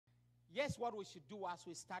Yes, what we should do as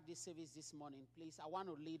we start this service this morning, please, I want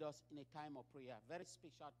to lead us in a time of prayer, very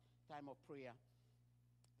special time of prayer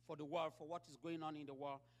for the world, for what is going on in the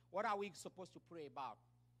world. What are we supposed to pray about?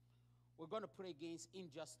 We're going to pray against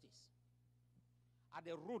injustice. At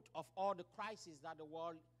the root of all the crises that the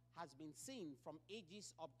world has been seeing from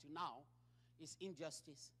ages up to now is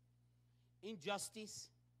injustice. Injustice,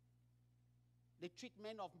 the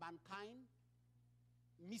treatment of mankind,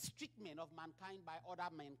 mistreatment of mankind by other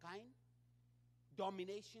mankind,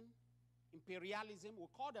 domination, imperialism. We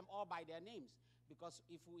call them all by their names, because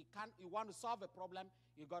if you want to solve a problem,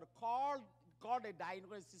 you got to call the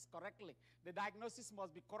diagnosis correctly. The diagnosis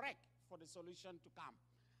must be correct for the solution to come.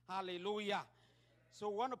 Hallelujah. So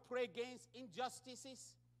we want to pray against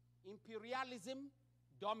injustices, imperialism,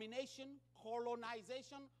 domination,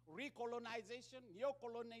 colonization, recolonization,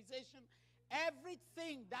 neocolonization,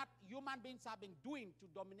 everything that human beings have been doing to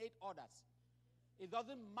dominate others. It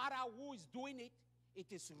doesn't matter who is doing it. It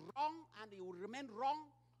is wrong, and it will remain wrong.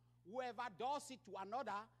 Whoever does it to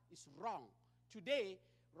another is wrong. Today,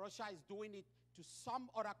 Russia is doing it to some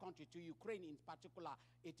other country, to Ukraine in particular.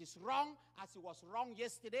 It is wrong, as it was wrong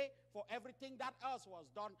yesterday for everything that else was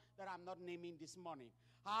done that I'm not naming this morning.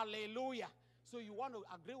 Hallelujah. So you want to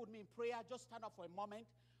agree with me in prayer? Just stand up for a moment.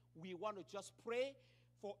 We want to just pray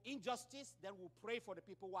for injustice, then we'll pray for the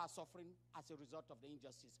people who are suffering as a result of the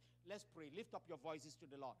injustice. Let's pray. Lift up your voices to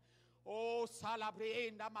the Lord. Oh,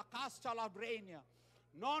 salabrenda makasta labrenia.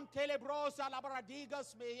 Non telebrosa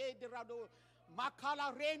labradigas me derado.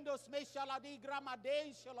 Makala rendos me shaladigra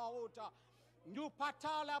made shalota. New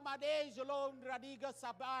patala made jalon radiga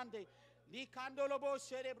sabande. Likandolobo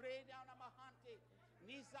cerebrena namahante.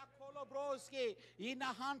 Nisa kolobroski.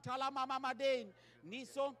 Inahantala mamamaden.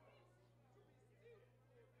 Nison.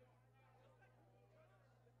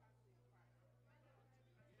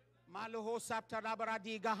 Maluho saptara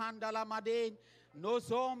bradiga handala maden,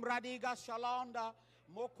 nozom bradiga shalonda,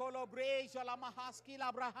 mokolo breja la mahaski la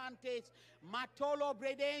brahantes, matolo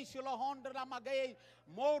breden shalo honda la magay,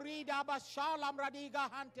 morida bashala bradiga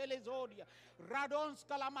hantelezodia,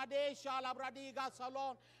 radonska la madesha la bradiga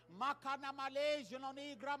salon, makana malej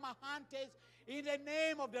lonigra mahantes, in the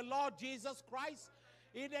name of the Lord Jesus Christ.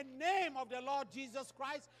 In the name of the Lord Jesus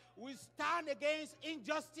Christ, we stand against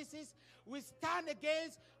injustices. We stand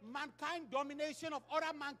against mankind domination of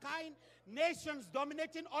other mankind, nations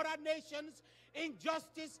dominating other nations,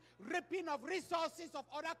 injustice, ripping of resources of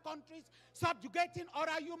other countries, subjugating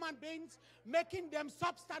other human beings, making them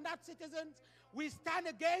substandard citizens. We stand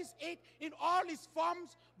against it in all its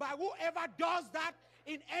forms by whoever does that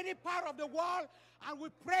in any part of the world. And we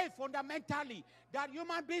pray fundamentally that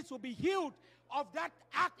human beings will be healed of that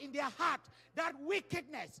act in their heart, that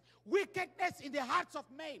wickedness in the hearts of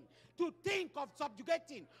men, to think of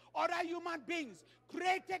subjugating other human beings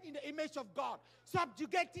created in the image of God,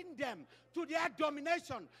 subjugating them to their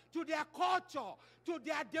domination, to their culture, to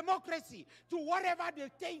their democracy, to whatever they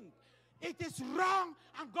think. It is wrong,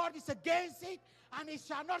 and God is against it, and it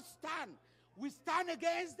shall not stand. We stand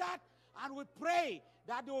against that, and we pray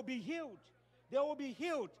that they will be healed. They will be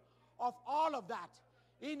healed of all of that.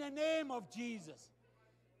 In the name of Jesus.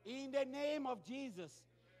 In the name of Jesus.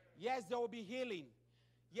 Yes, there will be healing.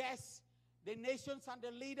 Yes, the nations and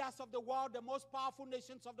the leaders of the world, the most powerful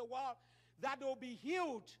nations of the world, that they will be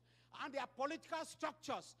healed, and their political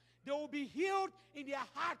structures, they will be healed in their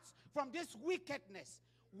hearts from this wickedness.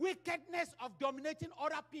 Wickedness of dominating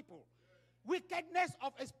other people. Wickedness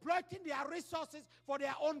of exploiting their resources for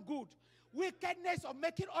their own good. Wickedness of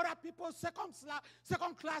making other people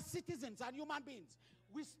second-class citizens and human beings.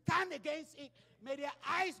 We stand against it. May their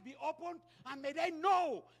eyes be opened, and may they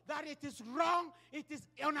know that it is wrong, it is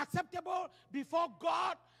unacceptable before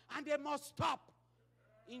God, and they must stop.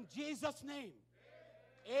 In Jesus' name.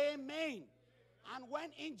 Amen. And when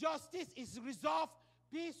injustice is resolved,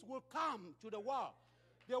 peace will come to the world.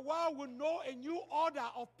 The world will know a new order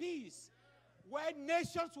of peace, where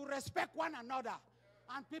nations will respect one another,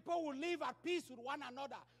 and people will live at peace with one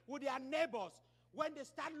another, with their neighbors, when they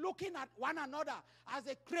start looking at one another as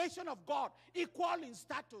a creation of God, equal in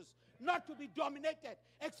status, not to be dominated,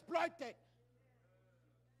 exploited,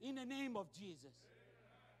 in the name of Jesus.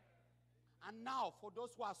 And now, for those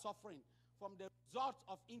who are suffering from the results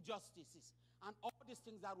of injustices and all these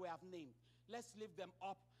things that we have named, let's lift them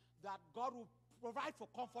up, that God will provide for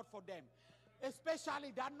comfort for them.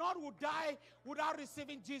 Especially that none would die without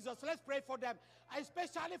receiving Jesus. Let's pray for them.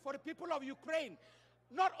 Especially for the people of Ukraine.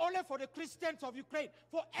 Not only for the Christians of Ukraine,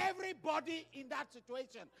 for everybody in that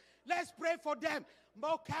situation. Let's pray for them.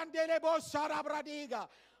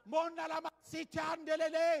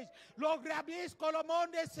 Sitandelele, Lograbis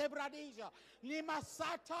Colomonde Sebradija,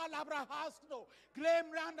 Limasata Labrahasno,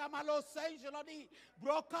 Glemranda Malosengelodi,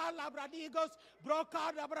 Broca Labradigos,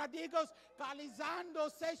 Calizando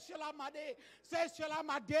Seshala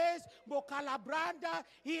Mades, Bocalabranda,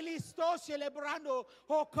 Ilisto celebrando,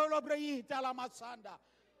 O Colobreita la Masanda.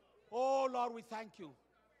 Oh Lord, we thank you.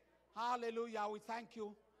 Hallelujah, we thank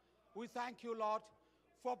you. We thank you, Lord,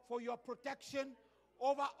 for your protection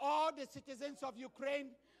over all the citizens of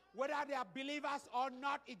Ukraine, whether they are believers or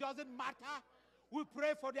not, it doesn't matter. We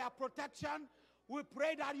pray for their protection. We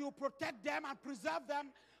pray that you protect them and preserve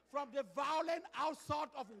them from the violent outset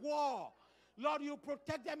of war. Lord, you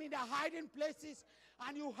protect them in the hiding places,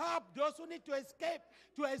 and you help those who need to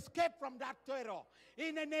escape from that terror.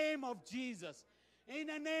 In the name of Jesus. In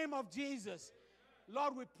the name of Jesus.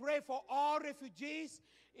 Lord, we pray for all refugees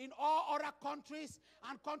in all other countries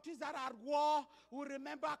and countries that are at war. We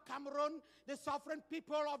remember Cameroon, the sovereign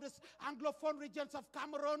people of the Anglophone regions of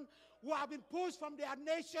Cameroon who have been pushed from their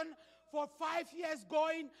nation for 5 years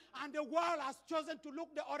going, and the world has chosen to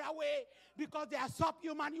look the other way because they are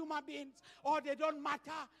subhuman human beings, or they don't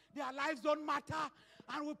matter, their lives don't matter.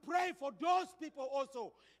 And we pray for those people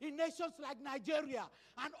also in nations like Nigeria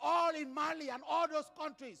and all in Mali and all those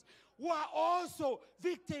countries who are also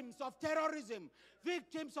victims of terrorism,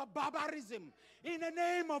 victims of barbarism. In the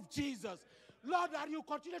name of Jesus, Lord, that you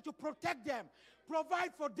continue to protect them, provide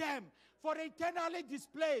for them, for the internally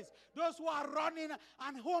displaced, those who are running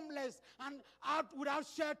and homeless and out without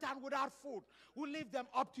shelter and without food. We lift them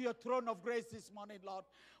up to your throne of grace this morning, Lord.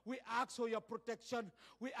 We ask for your protection.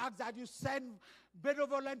 We ask that you send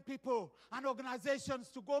benevolent people and organizations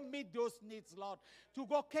to go meet those needs, Lord, to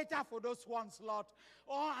go cater for those ones, Lord,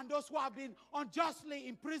 and those who have been unjustly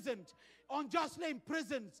imprisoned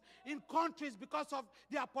in countries because of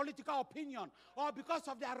their political opinion or because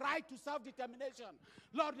of their right to self-determination.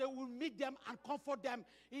 Lord, they will meet them and comfort them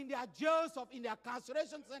in their jails, in their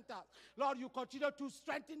incarceration centers. Lord, you continue to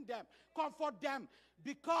strengthen them, comfort them,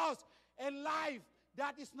 because a life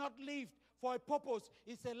that is not lived for a purpose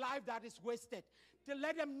is a life that is wasted. To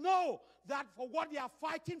let them know that for what they are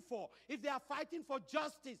fighting for, if they are fighting for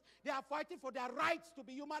justice, they are fighting for their rights to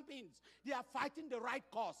be human beings, they are fighting the right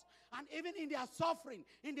cause. And even in their suffering,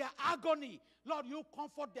 in their agony, Lord, you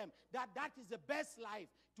comfort them that that is the best life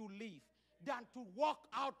to live than to walk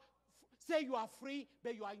out, say you are free,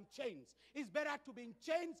 but you are in chains. It's better to be in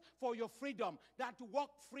chains for your freedom than to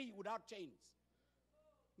walk free without chains.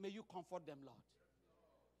 May you comfort them, Lord.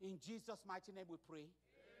 In Jesus' mighty name we pray.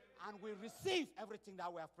 And we receive everything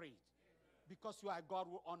that we have prayed. Because you are God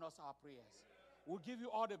who honors our prayers. We'll give you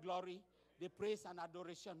all the glory, the praise and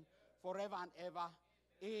adoration forever and ever.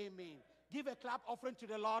 Amen. Give a clap offering to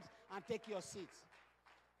the Lord and take your seats.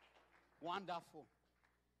 Wonderful.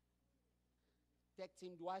 Tech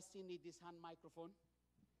team, do I still need this hand microphone?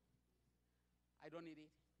 I don't need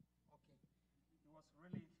it. Okay. It was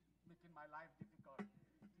really making my life difficult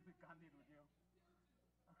to be candid with you.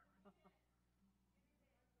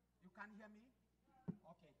 You can hear me?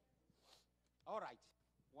 Okay. All right.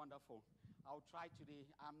 Wonderful. I'll try today.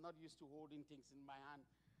 I'm not used to holding things in my hand.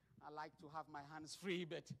 I like to have my hands free,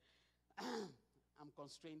 but I'm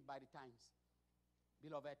constrained by the times.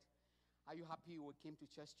 Beloved, are you happy you came to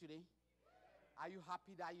church today? Are you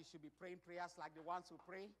happy that you should be praying prayers like the ones who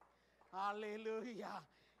pray? Hallelujah.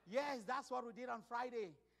 Yes, that's what we did on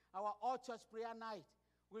Friday. Our all-church prayer night.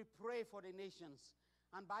 We pray for the nations.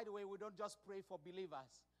 And by the way, we don't just pray for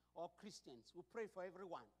believers or Christians. We pray for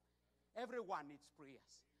everyone. Everyone needs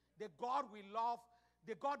prayers. The God we love,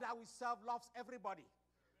 the God that we serve loves everybody.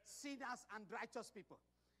 Sinners and righteous people.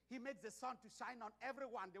 He makes the sun to shine on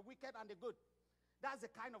everyone, the wicked and the good. That's the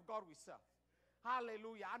kind of God we serve.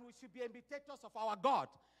 Hallelujah. And we should be imitators of our God.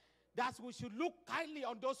 That we should look kindly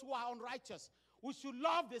on those who are unrighteous. We should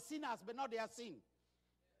love the sinners, but not their sin.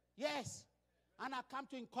 Yes. And I come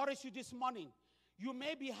to encourage you this morning. You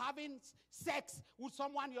may be having sex with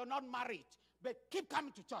someone you're not married, but keep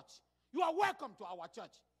coming to church. You are welcome to our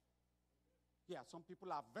church. Yeah, some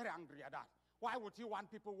people are very angry at that. Why would you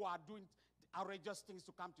want people who are doing outrageous things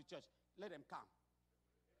to come to church? Let them come.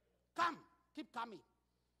 Come. Keep coming.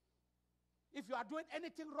 If you are doing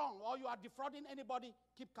anything wrong or you are defrauding anybody,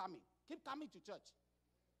 keep coming. Keep coming to church.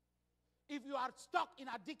 If you are stuck in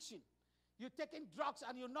addiction, you're taking drugs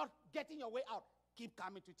and you're not getting your way out, keep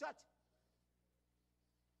coming to church.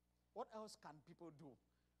 What else can people do?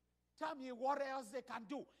 Tell me what else they can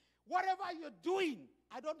do. Whatever you're doing,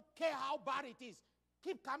 I don't care how bad it is,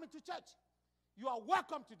 keep coming to church. You are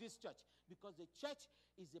welcome to this church because the church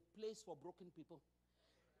is a place for broken people.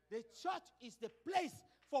 The church is the place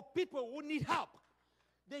for people who need help.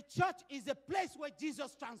 The church is a place where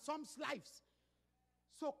Jesus transforms lives.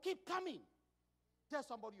 So keep coming. Tell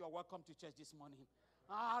somebody you are welcome to church this morning.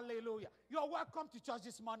 Hallelujah. You are welcome to church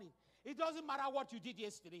this morning. It doesn't matter what you did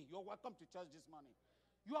yesterday. You are welcome to church this morning.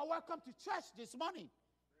 You are welcome to church this morning.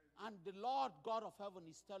 And the Lord God of heaven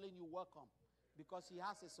is telling you welcome, because he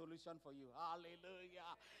has a solution for you. Hallelujah.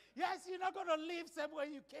 Yes, you're not going to leave same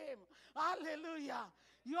way you came. Hallelujah.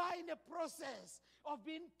 You are in the process of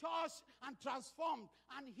being touched and transformed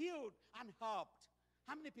and healed and helped.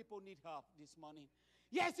 How many people need help this morning?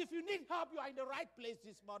 Yes, if you need help, you are in the right place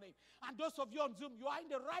this morning. And those of you on Zoom, you are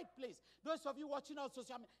in the right place. Those of you watching on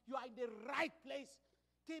social media, you are in the right place.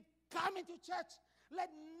 Keep coming to church.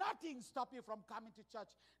 Let nothing stop you from coming to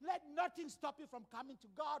church. Let nothing stop you from coming to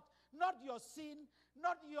God. Not your sin,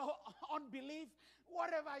 not your unbelief,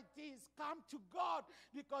 whatever it is, come to God,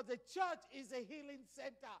 because the church is a healing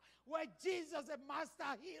center where Jesus, a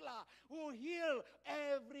master healer, will heal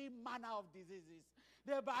every manner of diseases.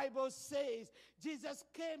 The Bible says Jesus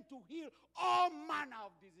came to heal all manner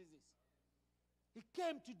of diseases. He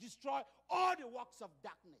came to destroy all the works of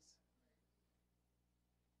darkness.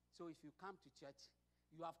 So if you come to church,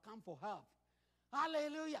 you have come for help.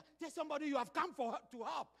 Hallelujah. Tell somebody you have come for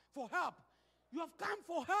help. You have come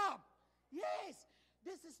for help. Yes.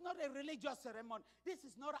 This is not a religious ceremony. This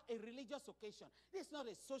is not a religious occasion. This is not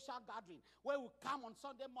a social gathering where we come on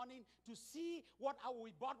Sunday morning to see what we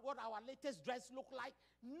bought, what our latest dress look like.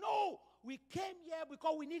 No, we came here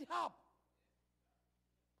because we need help.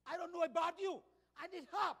 I don't know about you. I need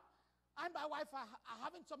help. I and my wife are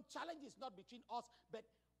having some challenges, not between us, but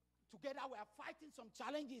together we are fighting some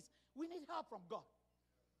challenges. We need help from God.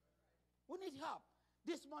 We need help.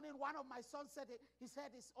 This morning, one of my sons said his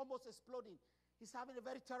head is almost exploding. He's having a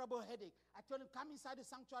very terrible headache. I told him, come inside the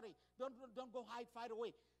sanctuary. Don't go hide far away.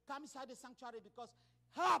 Come inside the sanctuary because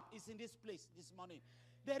help is in this place this morning.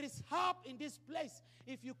 There is help in this place.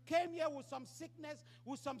 If you came here with some sickness,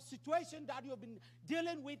 with some situation that you've been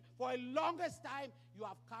dealing with for a longest time, you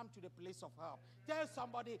have come to the place of help. Tell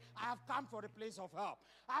somebody, I have come for the place of help.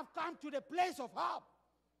 I have come to the place of help.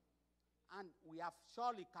 And we have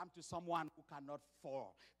surely come to someone who cannot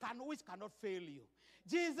fall, which cannot fail you.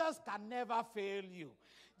 Jesus can never fail you.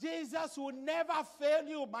 Jesus will never fail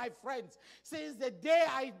you, my friends. Since the day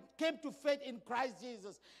I came to faith in Christ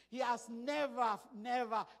Jesus, he has never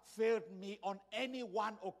failed me on any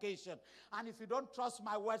one occasion. And if you don't trust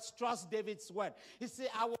my words, trust David's word. He said,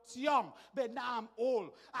 I was young, but now I'm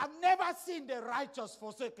old. I've never seen the righteous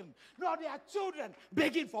forsaken, nor their children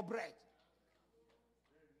begging for bread.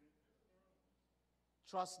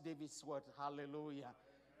 Trust David's word. Hallelujah.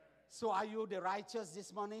 So are you the righteous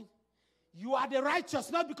this morning? You are the righteous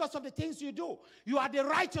not because of the things you do. You are the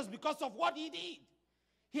righteous because of what he did.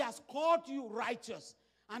 He has called you righteous.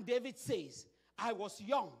 And David says, I was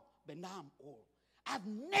young, but now I'm old. I've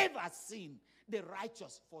never seen the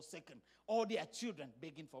righteous forsaken or their children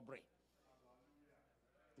begging for bread.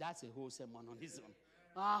 That's a whole sermon on this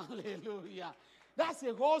one. Hallelujah. That's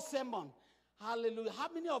a whole sermon. Hallelujah. How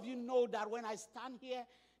many of you know that when I stand here,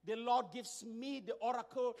 the Lord gives me the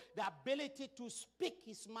oracle, the ability to speak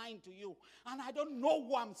his mind to you. And I don't know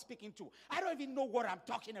who I'm speaking to. I don't even know what I'm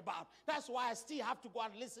talking about. That's why I still have to go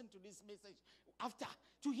and listen to this message after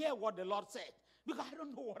to hear what the Lord said. Because I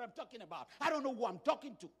don't know what I'm talking about. I don't know who I'm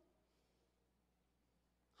talking to.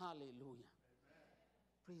 Hallelujah.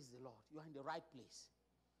 Amen. Praise the Lord. You are in the right place.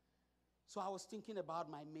 So I was thinking about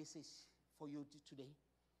my message for you today.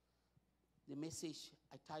 The message,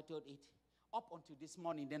 I titled it, up until this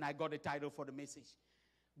morning, then I got a title for the message.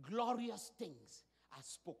 Glorious things are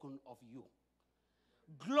spoken of you.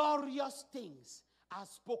 Glorious things are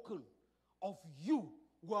spoken of you,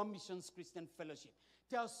 World Missions Christian Fellowship.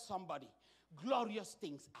 Tell somebody, glorious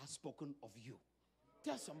things are spoken of you.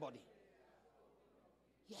 Tell somebody.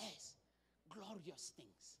 Yes, glorious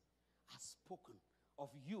things are spoken of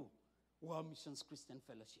you, World Missions Christian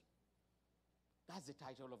Fellowship. That's the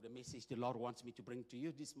title of the message the Lord wants me to bring to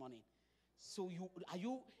you this morning. So are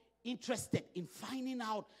you interested in finding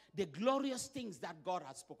out the glorious things that God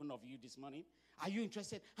has spoken of you this morning? Are you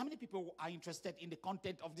interested? How many people are interested in the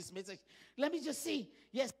content of this message? Let me just see.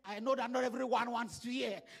 Yes, I know that not everyone wants to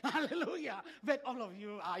hear. Hallelujah. But all of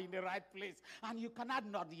you are in the right place. And you cannot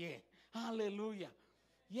not hear. Hallelujah.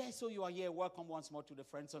 Yes, so you are here. Welcome once more to the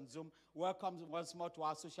friends on Zoom. Welcome once more to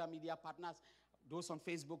our social media partners. Those on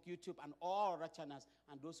Facebook, YouTube, and all other channels,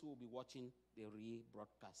 and those who will be watching the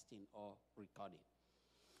rebroadcasting or recording.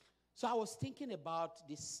 So I was thinking about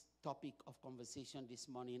this topic of conversation this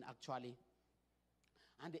morning, actually,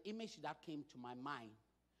 and the image that came to my mind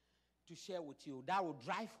to share with you, that will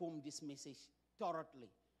drive home this message thoroughly.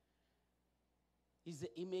 is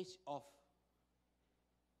the image of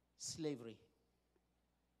slavery.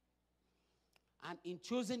 And in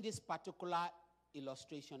choosing this particular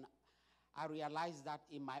illustration, I realized that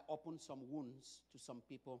it might open some wounds to some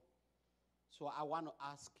people. So I want to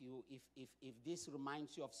ask you, if this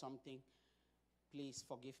reminds you of something, please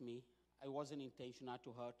forgive me. I wasn't intentional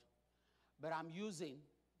to hurt. But I'm using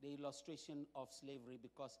the illustration of slavery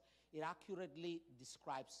because it accurately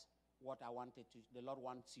describes what the Lord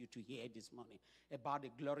wants you to hear this morning about the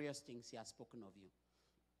glorious things He has spoken of you.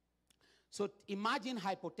 So imagine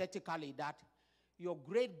hypothetically that your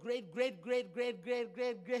great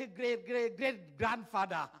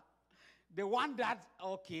grandfather, the one that,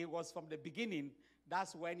 was from the beginning,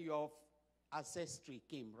 that's when your ancestry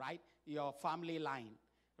came, right? Your family line,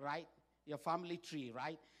 right? Your family tree,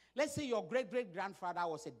 right? Let's say your great-great-grandfather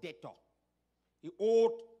was a debtor. He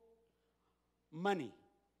owed money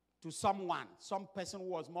to someone, some person who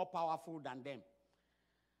was more powerful than them.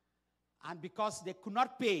 And because they could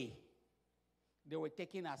not pay, they were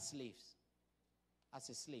taken as slaves, as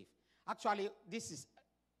a slave. Actually, this is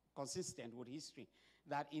consistent with history,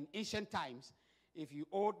 that in ancient times, if you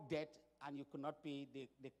owed debt and you could not pay,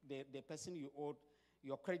 the person you owed,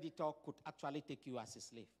 your creditor could actually take you as a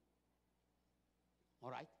slave.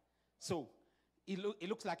 All right? So, it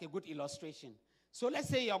looks like a good illustration. So, let's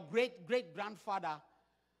say your great-great-grandfather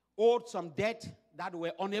owed some debt that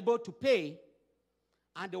were unable to pay,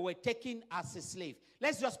 and they were taken as a slave.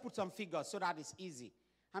 Let's just put some figures so that it's easy.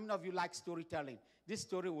 How many of you like storytelling? This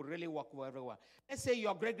story will really work very well. Let's say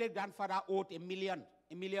your great-great-grandfather owed $1 million,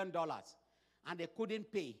 and they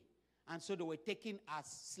couldn't pay, and so they were taken as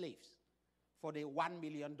slaves for the $1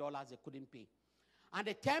 million they couldn't pay. And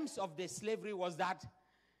the terms of the slavery was that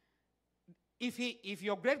if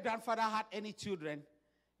your great-grandfather had any children,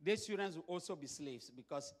 these children will also be slaves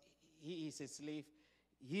because he is a slave.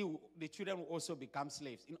 The children will also become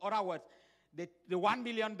slaves. In other words, the $1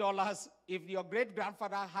 million, if your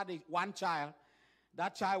great-grandfather had one child,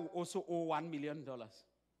 that child will also owe $1 million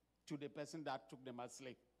to the person that took them as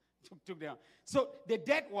slave. Took them. So the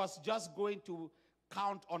debt was just going to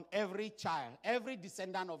count on every child, every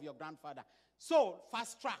descendant of your grandfather. So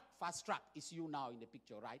fast track is you now in the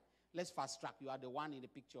picture, right? Let's fast track. You are the one in the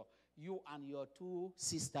picture. You and your two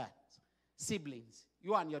siblings.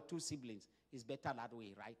 You and your two siblings. It's better that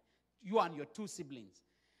way, right? You and your two siblings.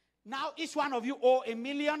 Now, each one of you owe $1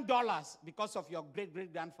 million because of your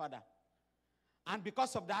great-great-grandfather. And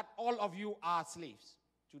because of that, all of you are slaves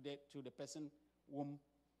to the person whom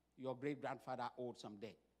your great-grandfather owed some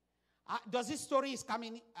debt. Does this story is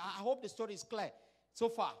coming? I hope the story is clear so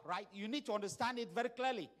far, right? You need to understand it very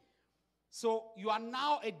clearly. So you are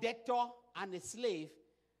now a debtor and a slave,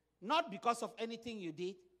 not because of anything you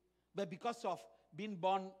did, but because of being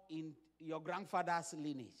born in your grandfather's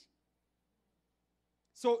lineage.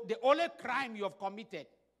 So the only crime you have committed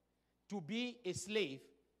to be a slave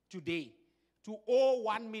today, to owe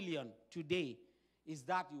 $1 million today, is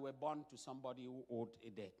that you were born to somebody who owed a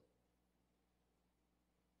debt.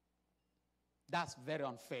 That's very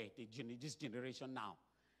unfair, this generation now.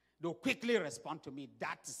 They'll quickly respond to me,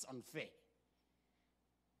 that is unfair.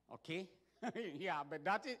 Okay? Yeah,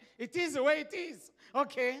 but it is the way it is.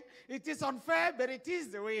 Okay? It is unfair, but it is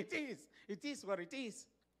the way it is. It is what it is.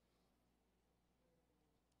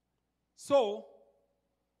 So,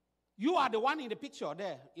 you are the one in the picture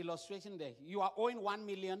there, illustration there. You are owing $1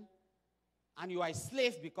 million, and you are a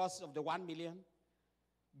slave because of the $1 million,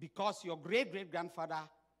 because your great-great-grandfather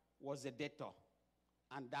was a debtor,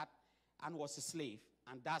 and was a slave,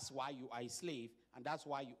 and that's why you are a slave, and that's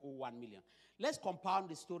why you owe $1 million. Let's compound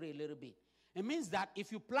the story a little bit. It means that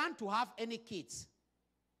if you plan to have any kids,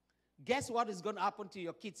 guess what is going to happen to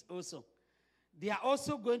your kids also? They are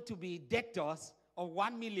also going to be debtors of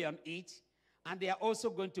 $1 million each, and they are also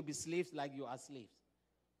going to be slaves like you are slaves.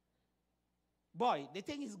 Boy, the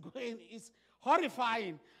thing is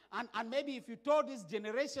horrifying. And maybe if you told this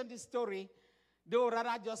generation this story, they would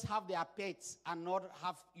rather just have their pets and not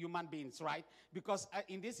have human beings, right? Because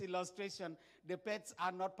in this illustration, the pets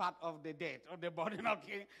are not part of the debt or the burden,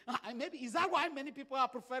 okay? Maybe, is that why many people are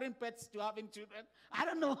preferring pets to having children? I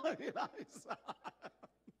don't know.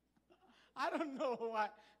 I don't know why.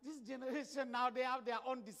 This generation now, they have their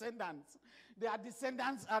own descendants. Their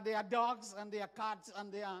descendants are their dogs and their cats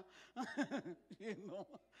and their,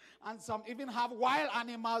 and some even have wild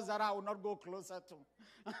animals that I will not go closer to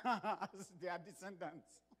as their descendants.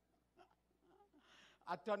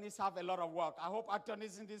 Attorneys have a lot of work. I hope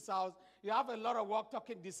attorneys in this house, you have a lot of work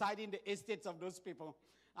deciding the estates of those people.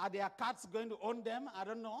 Are their cats going to own them? I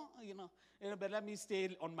don't know, but let me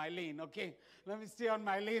stay on my lane, okay? Let me stay on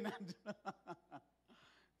my lane.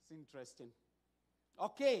 It's interesting.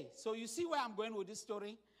 Okay, so you see where I'm going with this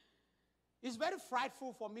story? It's very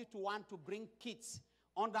frightful for me to want to bring kids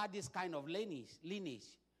under this kind of lineage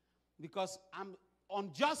because I'm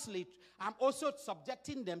also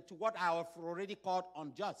subjecting them to what I have already called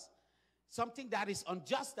unjust. Something that is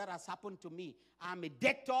unjust that has happened to me. I'm a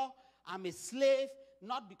debtor, I'm a slave,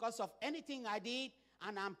 not because of anything I did,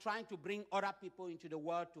 and I'm trying to bring other people into the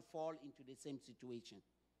world to fall into the same situation.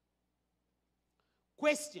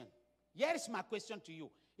 Question. Here is my question to you.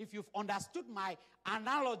 If you've understood my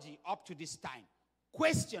analogy up to this time,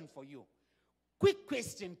 question for you. Quick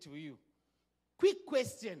question to you. Quick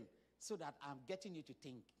question so that I'm getting you to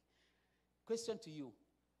think. Question to you.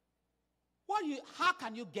 How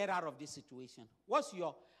can you get out of this situation? What's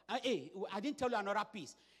your... Hey, I didn't tell you another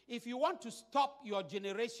piece. If you want to stop your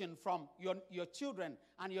generation from your children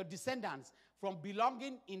and your descendants from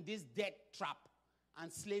belonging in this debt trap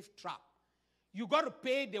and slave trap, you got to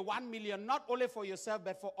pay the 1 million, not only for yourself,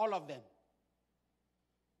 but for all of them.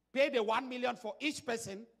 Pay the 1 million for each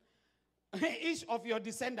person, each of your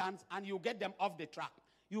descendants, and you get them off the track.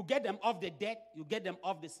 You get them off the debt, you get them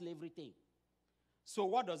off the slavery thing. So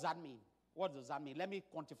what does that mean? What does that mean? Let me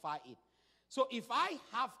quantify it. So if I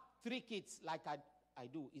have 3 kids like I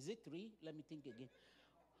do, is it 3? Let me think again.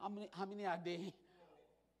 How many are they?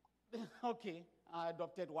 Okay, I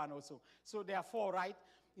adopted 1 also. So there are 4, right?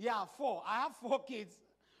 Yeah, 4. I have 4 kids.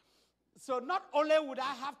 So not only would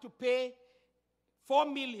I have to pay 4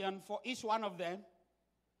 million for each one of them,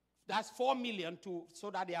 that's 4 million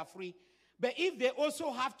so that they are free. But if they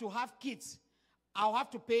also have to have kids, I'll have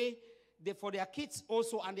to pay for their kids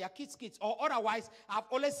also and their kids' kids. Or otherwise, I've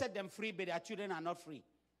always set them free, but their children are not free.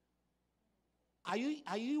 Are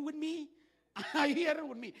you with me? Are you hearing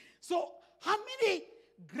with me? So how many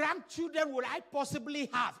grandchildren would I possibly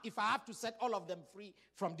have if I have to set all of them free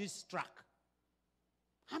from this track?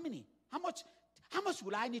 How many? How much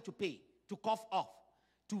will I need to pay to cough off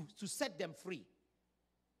to set them free?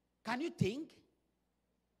 Can you think?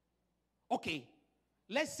 Okay,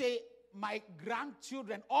 let's say my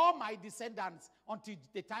grandchildren, all my descendants, until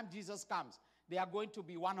the time Jesus comes, they are going to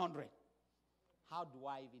be 100. How do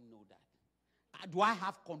I even know that? Do I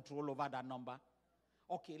have control over that number?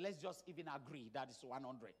 Okay, let's just even agree that is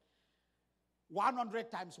 100.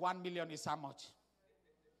 100 times 1 million is how much?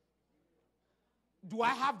 Do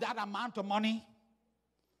I have that amount of money?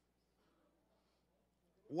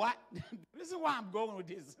 What? The reason why I'm going with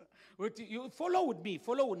this, you follow with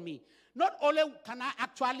me. Not only can I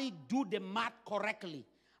actually do the math correctly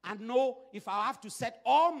and know if I have to set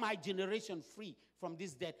all my generation free from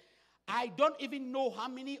this debt, I don't even know how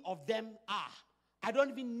many of them are. I don't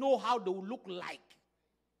even know how they will look like.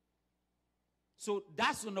 So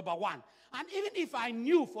that's number 1. And even if I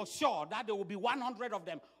knew for sure that there will be 100 of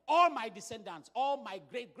them, all my descendants, all my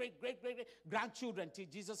great grandchildren till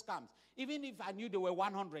Jesus comes, even if I knew there were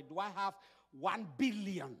 100, do I have 1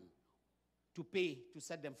 billion to pay to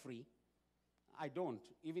set them free? I don't.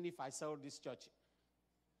 Even if I sell this church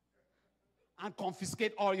and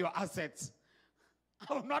confiscate all your assets,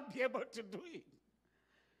 I will not be able to do it.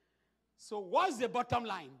 So what's the bottom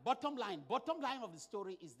line? Bottom line of the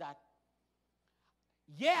story is that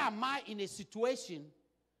here am I in a situation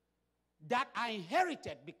that I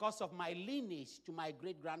inherited because of my lineage to my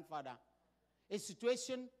great-grandfather. A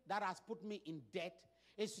situation that has put me in debt.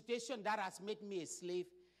 A situation that has made me a slave.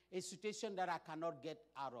 A situation that I cannot get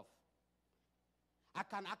out of. I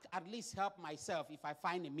can at least help myself if I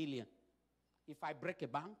find $1 million. If I break a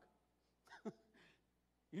bank.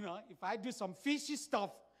 If I do some fishy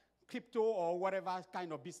stuff, crypto or whatever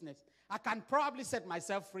kind of business, I can probably set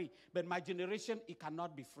myself free, but my generation, it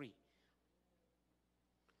cannot be free.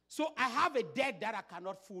 So I have a debt that I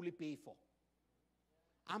cannot fully pay for.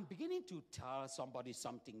 I'm beginning to tell somebody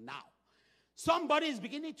something now. Somebody is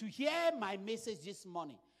beginning to hear my message this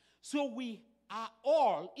morning. So we are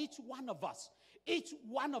all, each one of us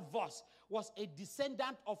was a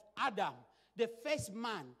descendant of Adam, the first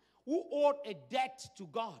man who owed a debt to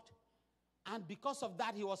God. And because of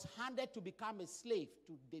that, he was handed to become a slave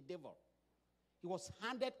to the devil. He was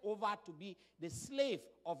handed over to be the slave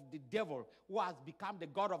of the devil who has become the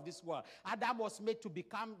god of this world. Adam was made to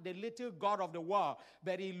become the little god of the world,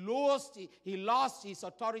 but he lost his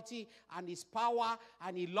authority and his power,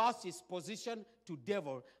 and he lost his position to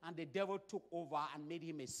devil, and the devil took over and made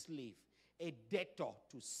him a slave, a debtor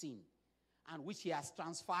to sin, and which he has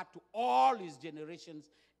transferred to all his generations.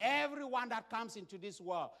 Everyone that comes into this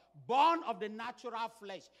world, born of the natural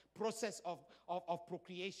flesh process of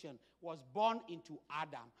procreation, was born into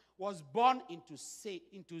Adam, was born into sin,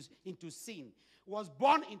 was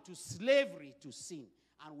born into slavery to sin.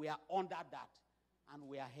 And we are under that. And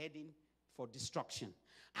we are heading for destruction.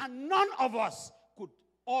 And none of us could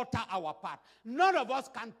alter our part. None of us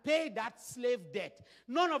can pay that slave debt.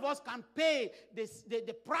 None of us can pay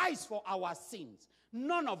the price for our sins.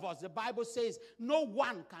 None of us. The Bible says no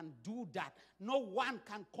one can do that. No one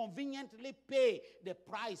can conveniently pay the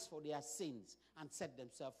price for their sins and set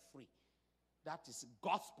themselves free. That is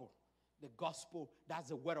gospel. The gospel, that's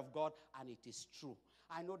the word of God, and it is true.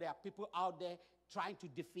 I know there are people out there trying to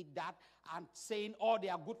defeat that and saying all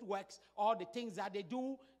their good works, all the things that they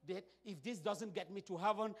do, that if this doesn't get me to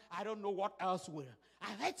heaven, I don't know what else will.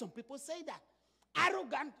 I heard some people say that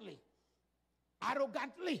arrogantly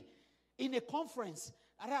in a conference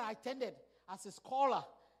that I attended as a scholar.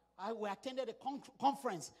 We attended a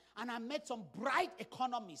conference, and I met some bright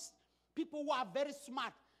economists, people who are very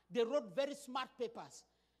smart. They wrote very smart papers,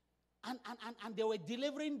 and they were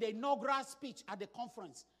delivering the inaugural speech at the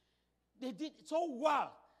conference. They did so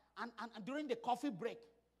well. And during the coffee break,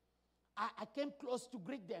 I came close to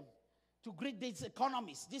greet them, to greet this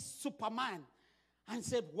economist, this Superman, and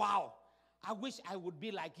said, wow, I wish I would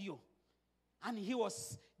be like you. And he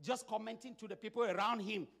was just commenting to the people around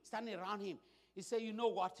him, standing around him. He said, you know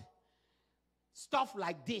what? Stuff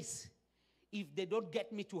like this, if they don't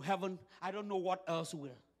get me to heaven, I don't know what else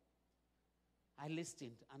will. I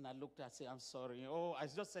listened and I looked and said, I'm sorry. Oh, I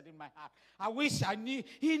just said in my heart, I wish I knew.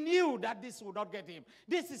 He knew that this would not get him.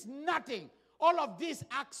 This is nothing. All of these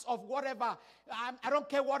acts of whatever, I don't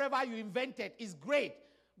care whatever you invented, is great.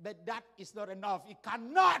 But that is not enough. It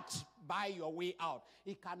cannot buy your way out.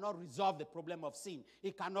 It cannot resolve the problem of sin.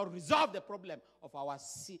 It cannot resolve the problem of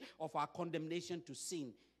our condemnation to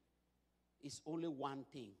sin. It's only one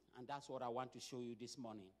thing. And that's what I want to show you this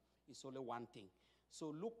morning. It's only one thing.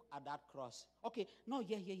 So look at that cross. Okay, no,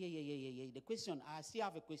 yeah. The question, I still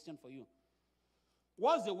have a question for you.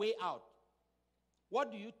 What's the way out? What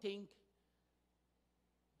do you think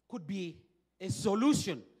could be a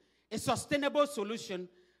solution, a sustainable solution,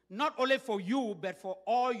 not only for you, but for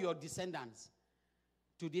all your descendants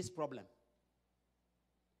to this problem?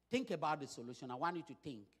 Think about the solution. I want you to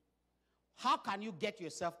think. How can you get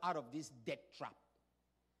yourself out of this death trap,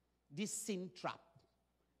 this sin trap,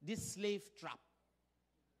 this slave trap?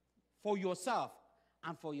 For yourself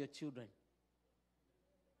and for your children.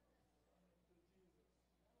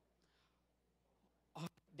 Oh,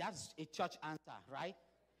 that's a church answer, right?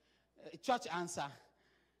 A church answer.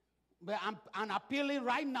 But I'm appealing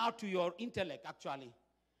right now to your intellect, actually.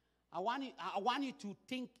 I want you to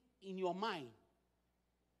think in your mind.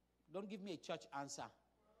 Don't give me a church answer.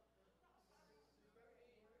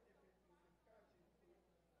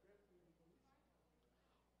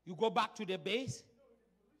 You go back to the base.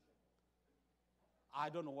 I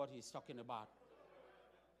don't know what he's talking about.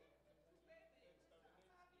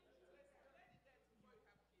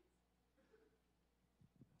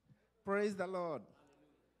 Praise the Lord.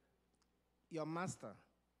 Your master,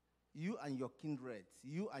 you and your kindred,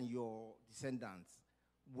 you and your descendants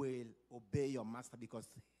will obey your master because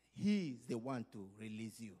he is the one to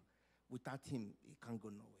release you. Without him, you can't go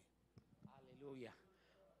nowhere. Hallelujah.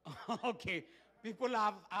 Okay. People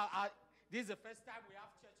have, this is the first time we have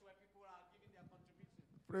church where people are giving their contribution.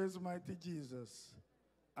 Praise mighty Jesus.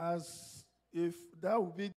 As if that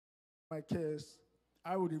would be my case,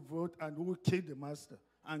 I would vote and we will kill the master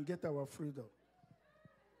and get our freedom.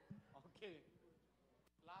 Okay.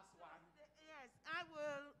 Last one. Yes, I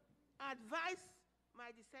will advise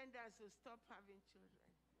my descendants to stop having children.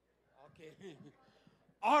 Okay.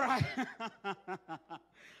 All right.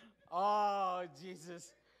 Oh,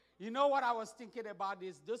 Jesus. You know what I was thinking about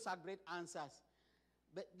this? Those are great answers.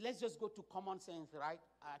 But let's just go to common sense, right?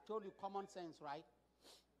 I told you common sense, right?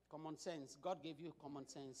 Common sense. God gave you common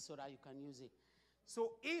sense so that you can use it.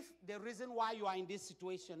 So if the reason why you are in this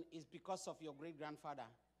situation is because of your great-grandfather,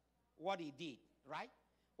 what he did, right?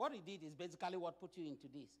 What he did is basically what put you into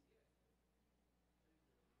this.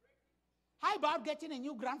 How about getting a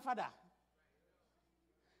new grandfather?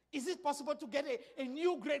 Is it possible to get a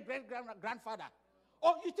new great-great-grandfather?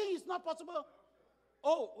 Oh, you think it's not possible?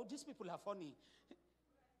 Oh, these people are funny.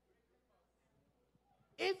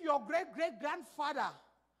 If your great-great-grandfather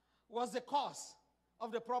was the cause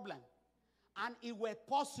of the problem, and it were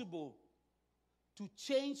possible to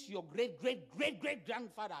change your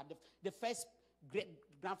great-great-great-great-grandfather, the first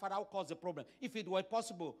great-grandfather who caused the problem, if it were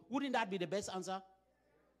possible, wouldn't that be the best answer?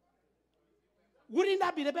 Wouldn't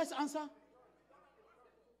that be the best answer?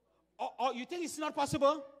 Or you think it's not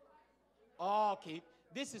possible? Oh, okay.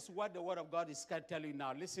 This is what the word of God is telling you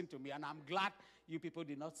now. Listen to me, and I'm glad you people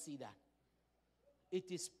did not see that.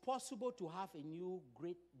 It is possible to have a new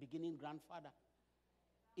great beginning grandfather.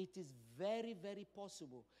 It is very, very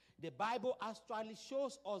possible. The Bible actually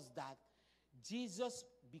shows us that Jesus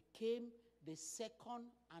became the second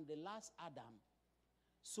and the last Adam.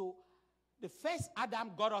 So the first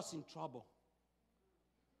Adam got us in trouble.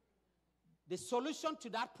 The solution to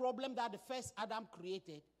that problem that the first Adam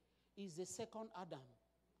created is the second Adam.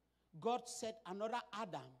 God set another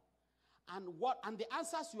Adam. And the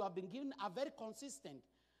answers you have been given are very consistent,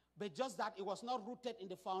 but just that it was not rooted in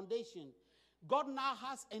the foundation. God now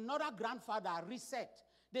has another grandfather, reset.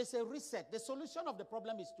 There's a reset. The solution of the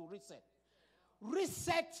problem is to reset.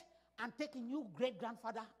 Reset and take a new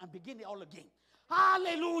great-grandfather and begin it all again.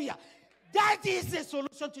 Hallelujah. That is the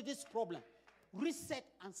solution to this problem. Reset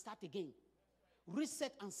and start again.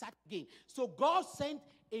 Reset and start again. So God sent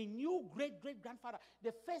a new great-great-grandfather.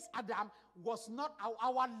 The first Adam was not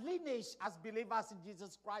our lineage as believers in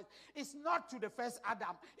Jesus Christ. It's not to the first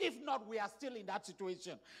Adam. If not, we are still in that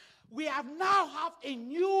situation. We have now have a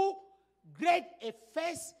new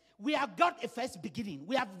first. We have got a first beginning.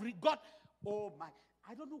 We have got, oh my,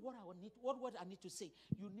 I don't know what word I need to say.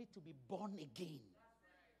 You need to be born again.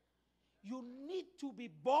 You need to be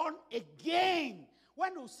born again.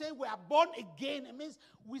 When you say we are born again, it means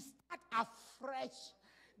we start afresh.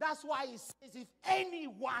 That's why it says if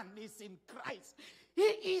anyone is in Christ, he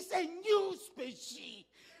is a new species.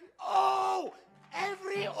 Oh,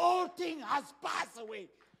 every old thing has passed away.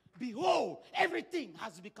 Behold, everything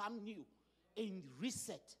has become new. A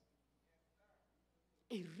reset.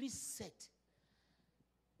 A reset.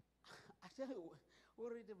 I tell you, we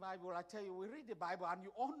read the Bible. I tell you, we read the Bible, and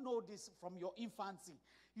you all know this from your infancy.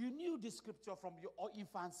 You knew the scripture from your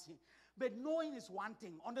infancy. But knowing is one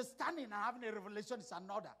thing. Understanding and having a revelation is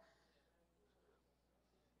another.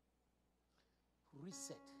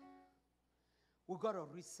 Reset. We got to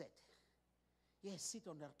reset. Yes, sit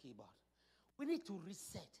on that keyboard. We need to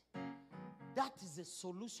reset. That is the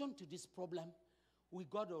solution to this problem. We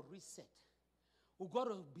got to reset. We got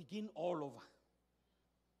to begin all over.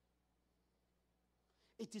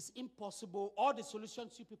 It is impossible. All the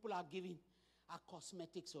solutions you people are giving are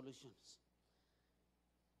cosmetic solutions.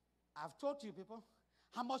 I've told you people,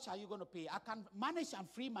 how much are you going to pay? I can manage and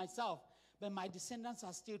free myself, but my descendants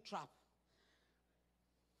are still trapped.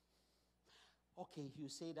 Okay, you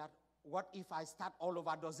say that. What if I start all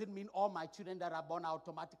over? Does it mean all my children that are born are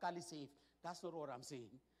automatically saved? That's not what I'm saying.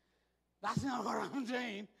 That's not what I'm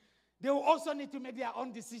saying. They will also need to make their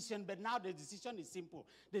own decision, but now the decision is simple.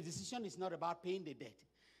 The decision is not about paying the debt.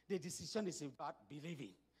 The decision is about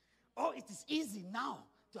believing. Oh, it is easy now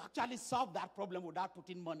to actually solve that problem without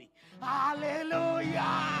putting money.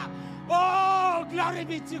 Hallelujah! Oh, glory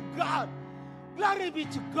be to God. Glory be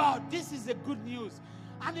to God. This is the good news.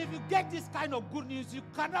 And if you get this kind of good news, you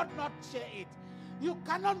cannot not share it. You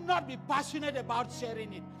cannot not be passionate about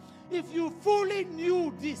sharing it. If you fully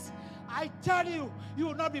knew this, I tell you, you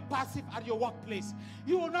will not be passive at your workplace.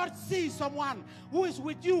 You will not see someone who is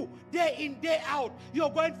with you day in, day out.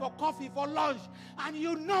 You're going for coffee, for lunch, and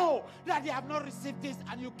you know that they have not received this,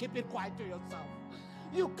 and you keep it quiet to yourself.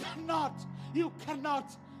 You cannot. You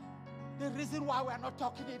cannot. The reason why we are not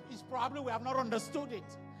talking it is probably we have not understood it.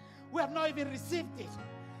 We have not even received it.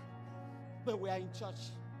 But we are in church.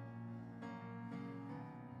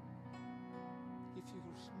 If you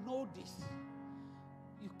know this,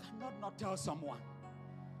 you cannot not tell someone.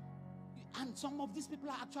 And some of these people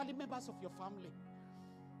are actually members of your family.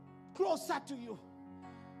 Closer to you.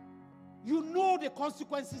 You know the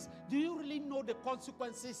consequences. Do you really know the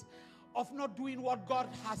consequences of not doing what God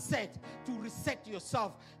has said to reset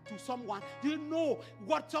yourself to someone? Do you know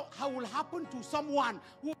how will happen to someone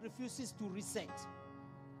who refuses to reset?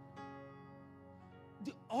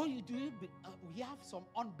 We have some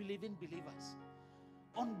unbelieving believers.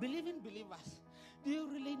 Unbelieving believers. Do you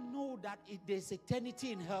really know that there's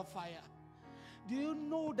eternity in hellfire? Do you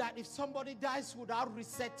know that if somebody dies without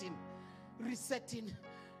resetting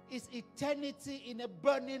is eternity in a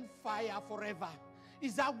burning fire forever?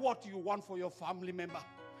 Is that what you want for your family member?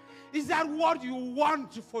 Is that what you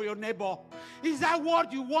want for your neighbor? Is that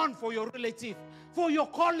what you want for your relative? For your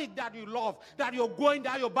colleague that you love, that you're going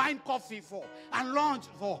there, you're buying coffee for and lunch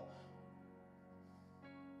for?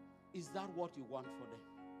 Is that what you want for them?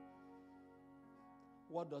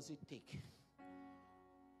 What does it take?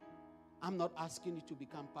 I'm not asking you to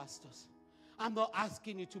become pastors. I'm not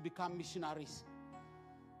asking you to become missionaries.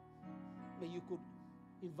 But you could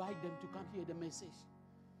invite them to come hear the message.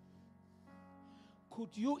 Could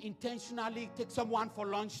you intentionally take someone for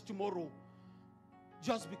lunch tomorrow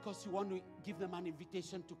just because you want to give them an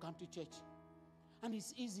invitation to come to church? And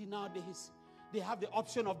it's easy nowadays. They have the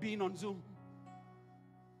option of being on Zoom.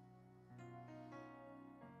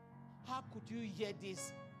 How could you hear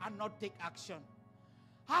this and not take action?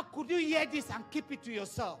 How could you hear this and keep it to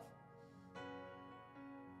yourself?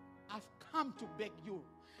 come to beg you,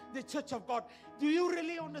 the church of God, do you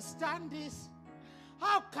really understand this?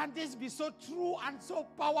 How can this be so true and so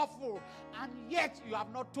powerful, and yet you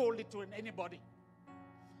have not told it to anybody?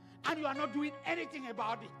 And you are not doing anything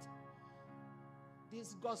about it.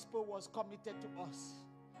 This gospel was committed to us.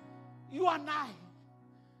 You and I,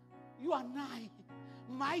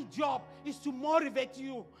 my job is to motivate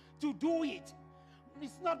you to do it.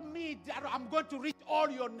 It's not me that I'm going to reach all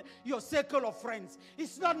your circle of friends.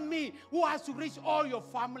 It's not me who has to reach all your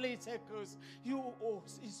family circles.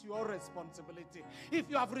 It's your responsibility. If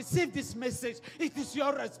you have received this message, it is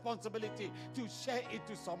your responsibility to share it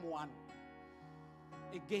to someone.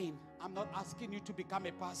 Again, I'm not asking you to become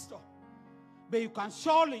a pastor, but you can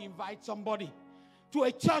surely invite somebody to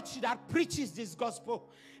a church that preaches this gospel,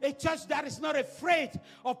 a church that is not afraid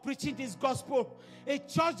of preaching this gospel, a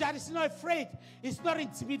church that is not afraid, is not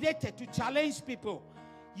intimidated to challenge people.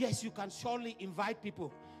 Yes, you can surely invite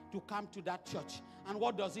people to come to that church. And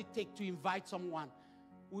what does it take to invite someone?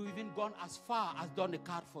 We've even gone as far as done a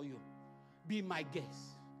card for you. Be my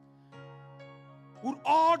guest. With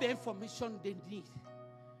all the information they need.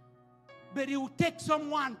 But it will take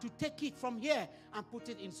someone to take it from here and put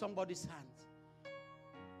it in somebody's hands.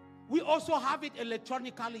 We also have it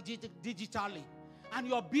electronically, digitally. And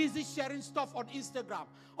you're busy sharing stuff on Instagram,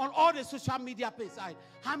 on all the social media pages.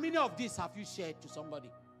 How many of these have you shared to somebody?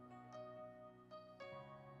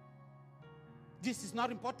 This is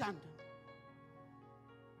not important.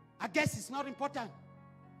 I guess it's not important.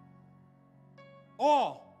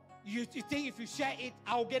 Or you think if you share it,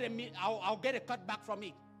 I'll get a cut back from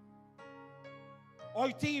it. Or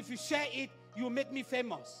you think if you share it, you'll make me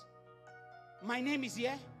famous. My name is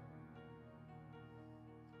here.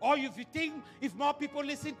 Or if you think if more people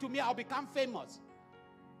listen to me, I'll become famous.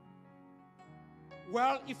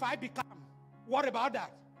 Well, if I become, what about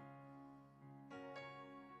that?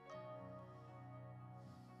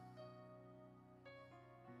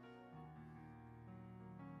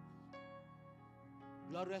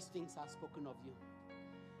 Glorious things are spoken of you.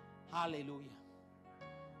 Hallelujah.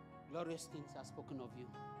 Glorious things are spoken of you.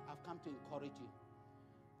 I've come to encourage you.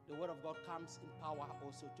 The word of God comes in power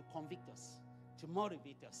also to convict us, to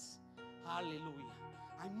motivate us. Hallelujah.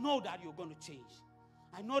 I know that you're going to change.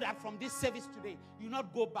 I know that from this service today, you'll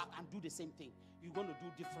not go back and do the same thing. You're going to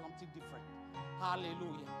do something different.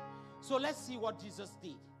 Hallelujah. So let's see what Jesus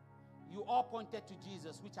did. You all pointed to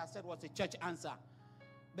Jesus, which I said was a church answer.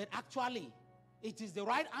 But actually, it is the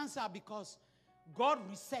right answer because God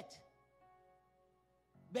reset.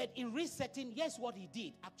 But in resetting, yes, what he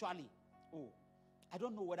did actually. Oh, I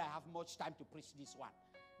don't know whether I have much time to preach this one.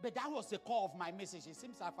 But that was the core of my message. It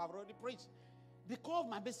seems like I've already preached. The core of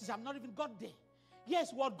my message, I've not even got there.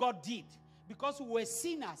 Yes, what God did. Because we were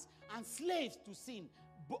sinners and slaves to sin.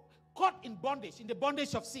 Caught in bondage, in the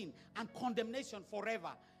bondage of sin and condemnation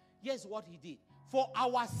forever. Yes, what he did. For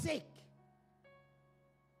our sake.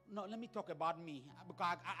 No, let me talk about me.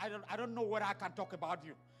 Because I don't know whether I can talk about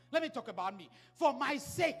you. Let me talk about me. For my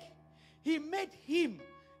sake, he made him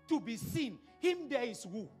to be sin. Him there is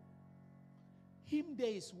who? Him there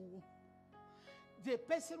is who? The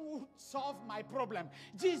person who solved my problem.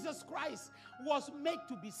 Jesus Christ was made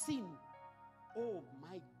to be sin. Oh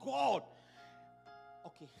my God.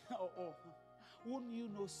 Okay. Won't you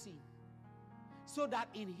know sin? So that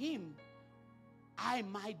in him I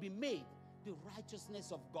might be made the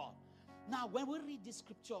righteousness of God. Now when we read this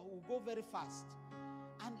scripture, we'll go very fast.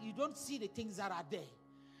 And you don't see the things that are there.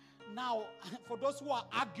 Now, for those who are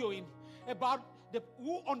arguing about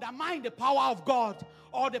who undermine the power of God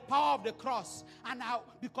or the power of the cross, and now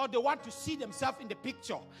because they want to see themselves in the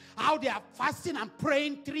picture, how they are fasting and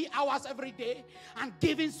praying 3 hours every day and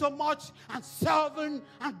giving so much and serving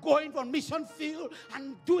and going on mission field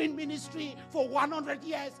and doing ministry for 100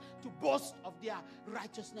 years to boast of their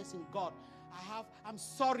righteousness in God. I'm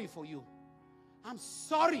sorry for you. I'm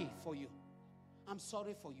sorry for you. I'm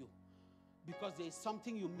sorry for you. Because there is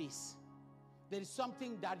something you miss. There is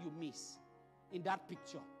something that you miss in that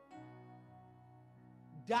picture.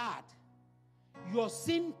 Dad, your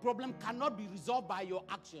sin problem cannot be resolved by your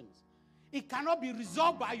actions. It cannot be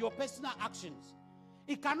resolved by your personal actions.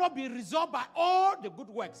 It cannot be resolved by all the good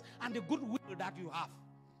works and the good will that you have.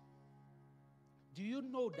 Do you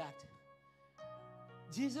know that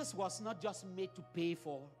Jesus was not just made to pay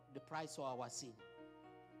for the price of our sin?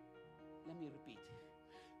 Let me repeat.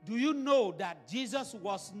 Do you know that Jesus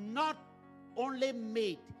was not only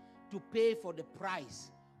made to pay for the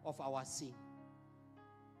price of our sin?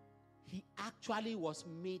 He actually was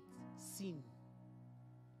made sin.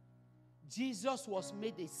 Jesus was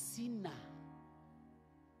made a sinner.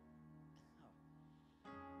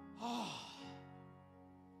 Oh.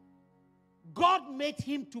 God made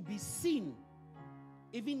him to be sin,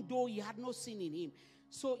 even though he had no sin in him.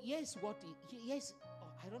 So yes,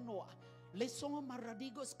 I don't know. I'm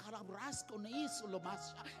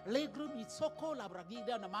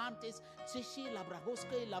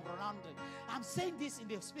saying this in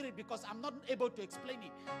the spirit because I'm not able to explain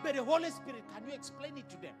it. But the Holy Spirit, can you explain it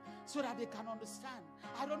to them so that they can understand?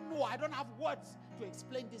 I don't know. I don't have words to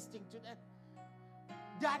explain this thing to them.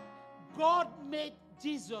 That God made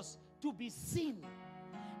Jesus to be sin.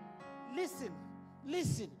 Listen.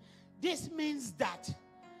 This means that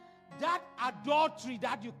adultery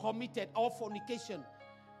that you committed or fornication,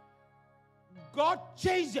 God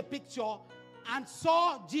changed the picture and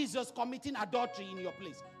saw Jesus committing adultery in your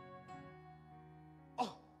place.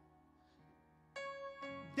 Oh,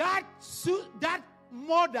 that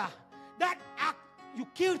murder, that act, you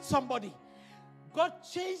killed somebody. God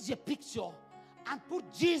changed the picture and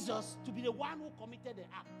put Jesus to be the one who committed the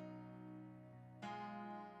act.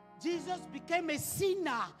 Jesus became a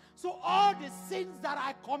sinner. So all the sins that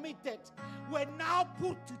I committed were now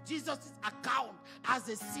put to Jesus' account as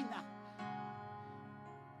a sinner.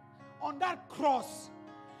 On that cross,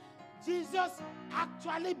 Jesus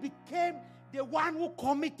actually became the one who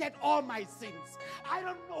committed all my sins. I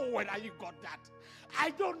don't know whether you got that.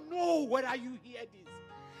 I don't know whether you hear this.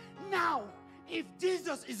 Now, if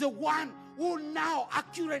Jesus is the one who now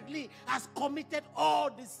accurately has committed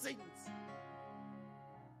all the sins,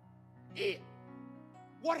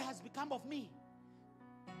 what has become of me?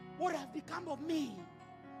 What has become of me?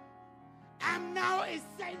 I'm now a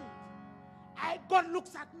saint. God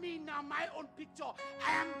looks at me now, my own picture.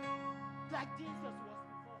 I am like Jesus was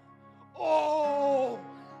before. Oh,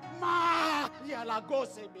 ma yala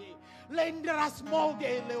gosebe. Lendras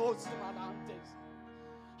molge leosimanantes.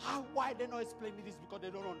 Why they not explaining this? Because they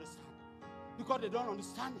don't understand. Because they don't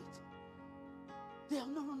understand it. They have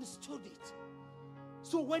not understood it.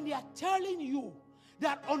 So when they are telling you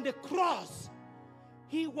that on the cross,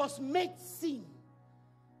 he was made sin.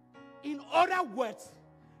 In other words,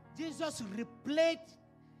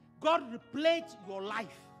 God replayed your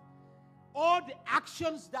life. All the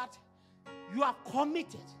actions that you have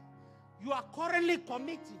committed, you are currently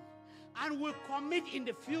committing, and will commit in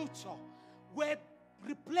the future, were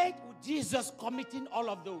replayed with Jesus committing all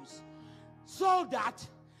of those. So that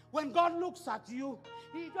when God looks at you,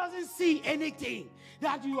 he doesn't see anything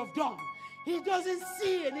that you have done. He doesn't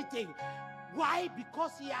see anything. Why?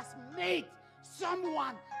 Because he has made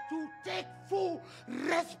someone to take full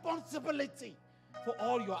responsibility for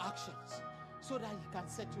all your actions so that he can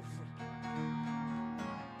set you free.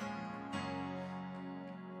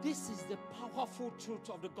 This is the powerful truth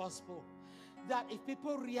of the gospel. That if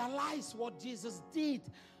people realize what Jesus did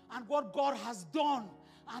and what God has done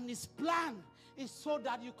and his plan is so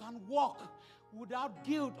that you can walk without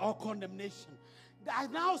guilt or condemnation. I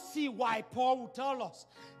now see why Paul will tell us,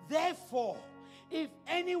 therefore, if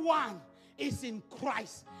anyone is in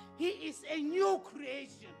Christ, he is a new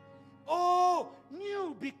creation. Oh,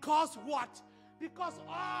 new because what? Because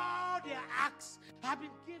all their acts have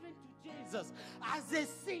been given to Jesus as a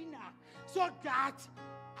sinner so that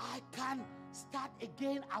I can start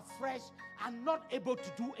again afresh and not able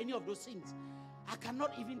to do any of those things. I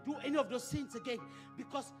cannot even do any of those sins again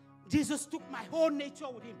because Jesus took my whole nature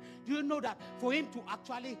with him. Do you know that for him to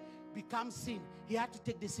actually become sin, he had to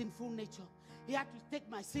take the sinful nature. He had to take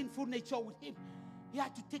my sinful nature with him. He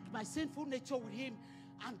had to take my sinful nature with him.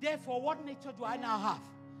 And therefore, what nature do I now have?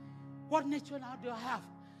 What nature now do I have?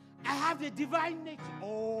 I have the divine nature.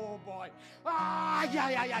 Oh boy.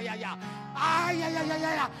 Yeah.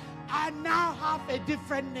 I now have a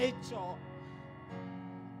different nature.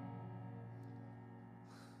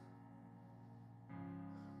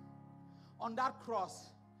 On that cross,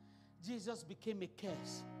 Jesus became a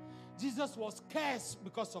curse. Jesus was cursed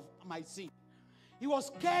because of my sin. He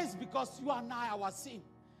was cursed because you and I, our sin.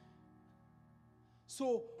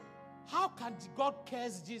 So, how can God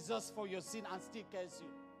curse Jesus for your sin and still curse you?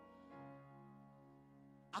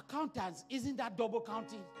 Accountants, isn't that double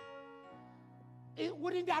counting?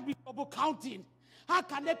 Wouldn't that be double counting? How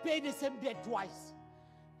can they pay the same debt twice?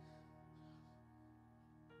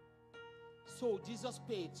 So Jesus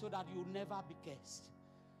paid so that you'll never be cursed.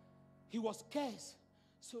 He was cursed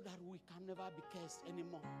so that we can never be cursed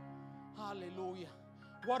anymore. Hallelujah.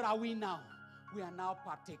 What are we now? We are now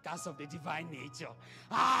partakers of the divine nature.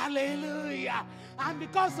 Hallelujah. And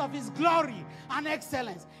because of his glory and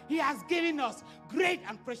excellence, he has given us great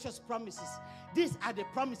and precious promises. These are the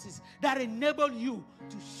promises that enable you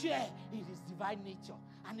to share in his divine nature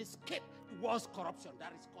and escape the world's corruption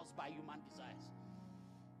that is caused by human desires.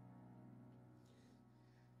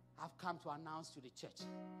 I've come to announce to the church.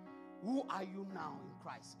 Who are you now in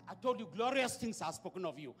Christ? I told you glorious things are spoken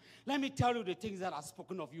of you. Let me tell you the things that are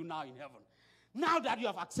spoken of you now in heaven. Now that you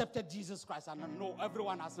have accepted Jesus Christ, and I know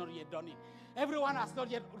everyone has not yet done it. Everyone has not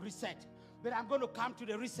yet reset. But I'm going to come to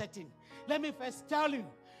the resetting. Let me first tell you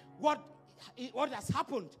what has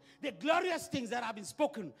happened. The glorious things that have been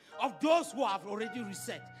spoken of those who have already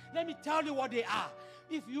reset. Let me tell you what they are.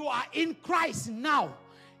 If you are in Christ now,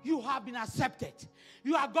 you have been accepted.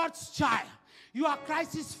 You are God's child. You are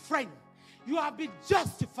Christ's friend. You have been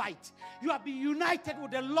justified. You have been united with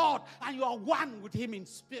the Lord, and you are one with him in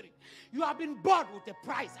spirit. You have been bought with a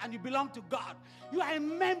price, and you belong to God. You are a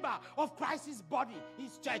member of Christ's body,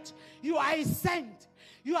 his church. You are a saint.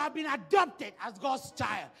 You have been adopted as God's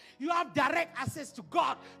child. You have direct access to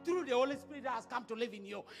God through the Holy Spirit that has come to live in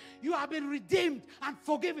you. You have been redeemed and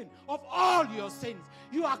forgiven of all your sins.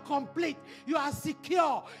 You are complete. You are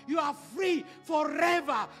secure. You are free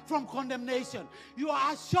forever from condemnation. You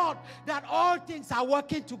are assured that all things are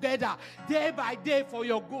working together day by day for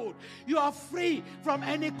your good. You are free from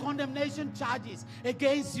any condemnation charges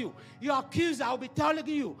against you. Your accuser will be telling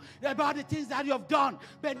you about the things that you have done,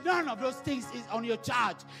 but none of those things is on your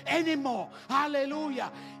charge anymore.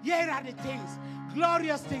 Hallelujah. Here are the things.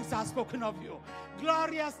 Glorious things are spoken of you.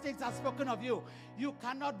 Glorious things are spoken of you. You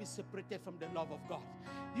cannot be separated from the love of God.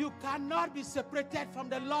 You cannot be separated from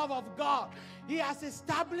the love of God. He has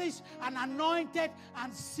established and anointed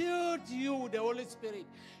and sealed you with the Holy Spirit.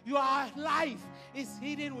 Your life is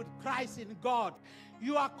hidden with Christ in God.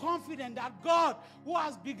 You are confident that God, who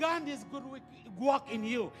has begun this good work in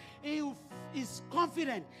you, he is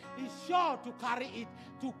confident, is sure to carry it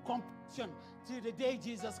to completion till the day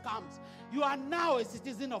Jesus comes. You are now a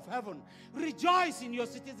citizen of heaven. Rejoice in your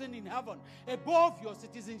citizen in heaven above your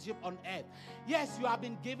citizenship on earth. Yes, you have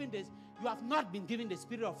been given this. You have not been given the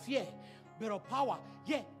spirit of fear, but of power.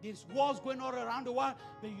 Yeah, there's wars going on around the world,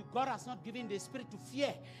 but God has not given the spirit to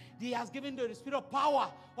fear. He has given the spirit of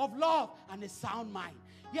power, of love, and a sound mind.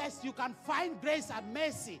 Yes, you can find grace and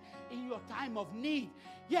mercy in your time of need.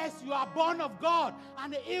 Yes, you are born of God,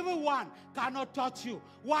 and the evil one cannot touch you.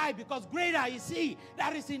 Why? Because greater is he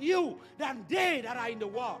that is in you than they that are in the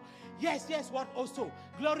world. Yes, what also?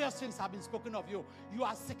 Glorious things have been spoken of you. You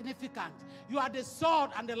are significant. You are the sword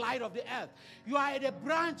and the light of the earth. You are the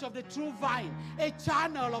branch of the true vine, a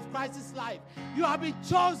channel of Christ's life. You have been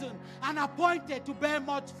chosen and appointed to bear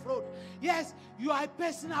much fruit. Yes, you are a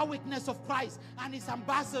personal witness of Christ and his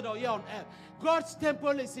ambassador here on earth. God's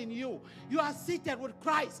temple is in you. You are seated with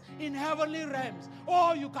Christ in heavenly realms.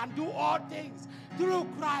 Oh, you can do all things through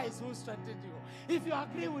Christ who strengthened you. If you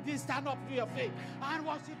agree with this, stand up to your feet and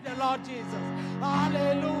worship the Lord Jesus.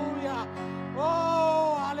 Hallelujah.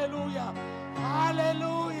 Oh, hallelujah.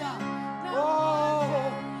 Hallelujah.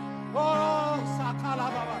 Oh,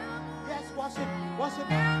 Sakala Baba. Yes, worship.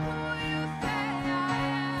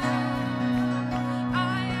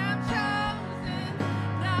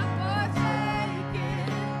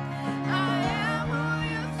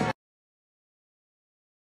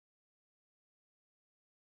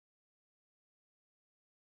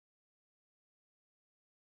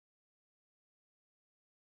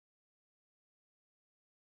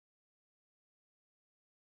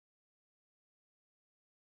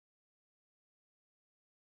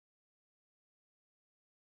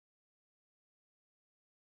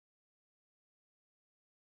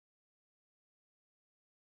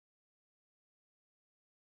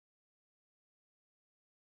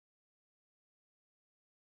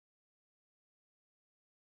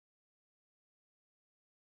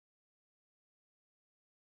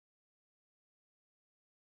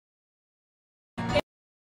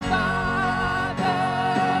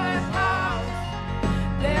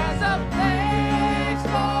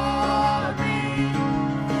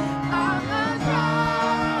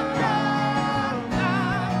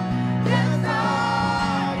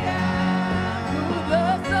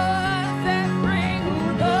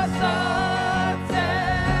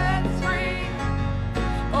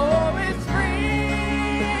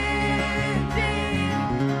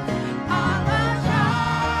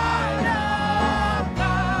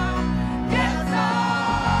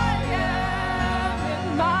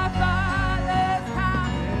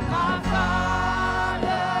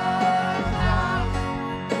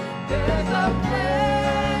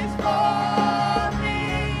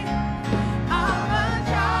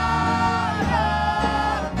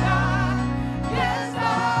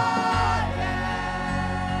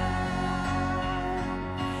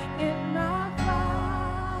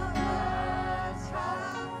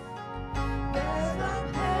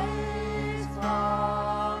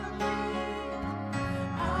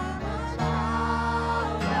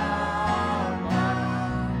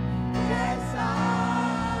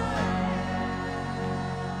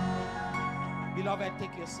 Beloved,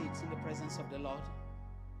 take your seats in the presence of the Lord.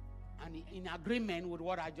 And in agreement with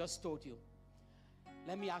what I just told you,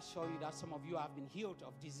 let me assure you that some of you have been healed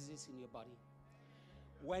of diseases in your body.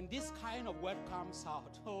 When this kind of word comes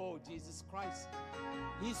out, oh, Jesus Christ,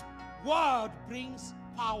 His word brings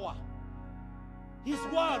power. His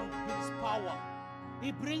word brings power.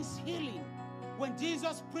 It brings healing. When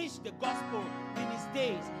Jesus preached the gospel in His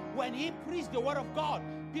days, when He preached the word of God,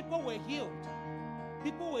 people were healed.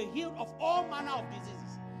 People were healed of all manner of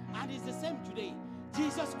diseases. And it's the same today.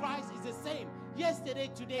 Jesus Christ is the same yesterday,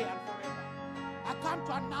 today, and forever. I come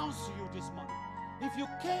to announce to you this morning, if you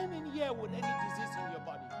came in here with any disease in your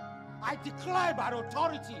body, I declare by the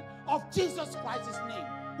authority of Jesus Christ's name,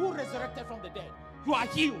 who resurrected from the dead, you are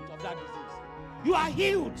healed of that disease. You are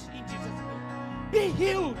healed in Jesus' name. Be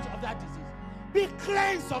healed of that disease. Be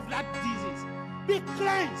cleansed of that disease. Be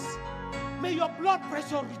cleansed. May your blood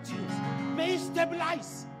pressure reduce. May it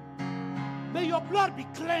stabilize. May your blood be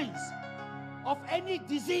cleansed of any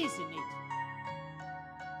disease in it.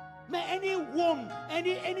 May any wound,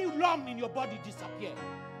 any lump in your body disappear.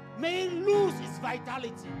 May it lose its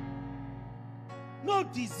vitality. No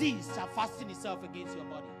disease shall fasten itself against your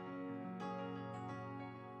body.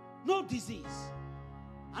 No disease.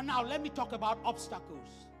 And now let me talk about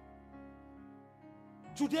obstacles.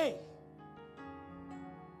 Today,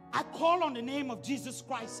 I call on the name of Jesus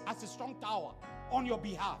Christ as a strong tower on your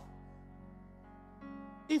behalf.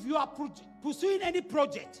 If you are pursuing any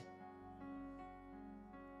project,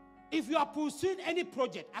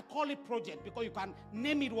 I call it project because you can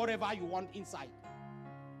name it whatever you want inside.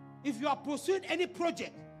 If you are pursuing any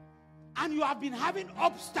project and you have been having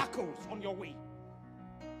obstacles on your way,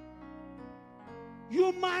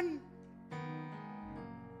 human,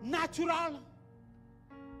 natural,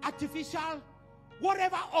 artificial,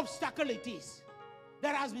 whatever obstacle it is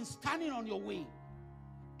that has been standing on your way,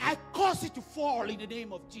 I cause it to fall in the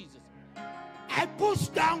name of Jesus. I push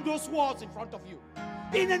down those walls in front of you.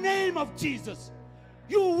 In the name of Jesus,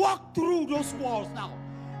 you walk through those walls now.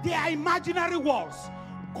 They are imaginary walls.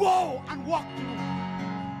 Go and walk through.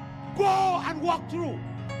 Go and walk through.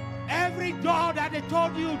 Every door that they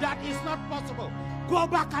told you that is not possible, go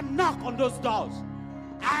back and knock on those doors.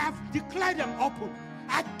 I have declared them open.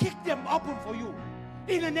 I kick them open for you.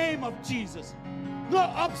 In the name of Jesus. No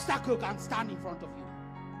obstacle can stand in front of you.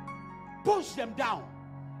 Push them down.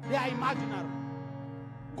 They are imaginary.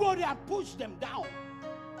 Go there and push them down.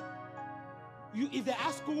 If they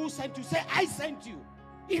ask who sent you, say, I sent you.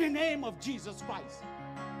 In the name of Jesus Christ.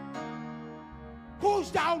 Push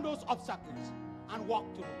down those obstacles and walk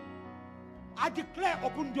through. I declare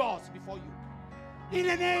open doors before you. In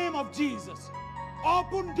the name of Jesus.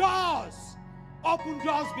 Open doors. Open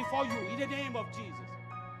doors before you. In the name of Jesus.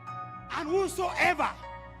 And whosoever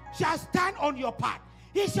shall stand on your path,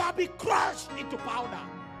 he shall be crushed into powder.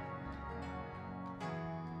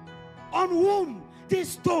 On whom this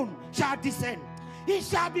stone shall descend, he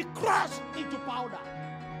shall be crushed into powder.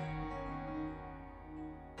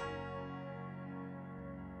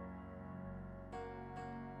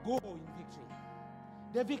 Go in victory.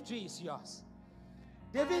 The victory is yours.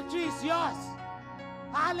 The victory is yours.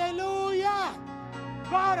 Hallelujah.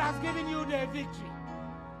 God has given you the victory.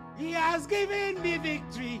 He has given me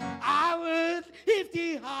victory. I will lift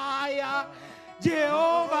him higher.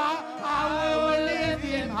 Jehovah, I will lift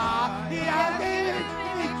him high. He has given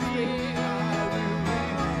me victory.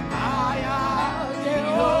 Higher.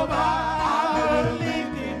 Jehovah, I will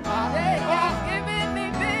lift him high. He has given me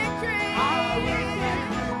victory. I will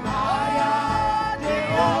lift him higher.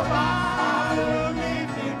 Jehovah, I will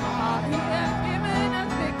lift him high. He has given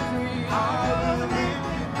us victory. I will lift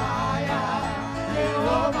him higher.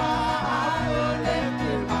 Jehovah, I will lift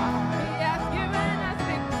him high. He has given us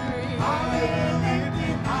victory. I will lift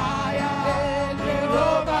him higher.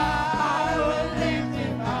 Jehovah, I will lift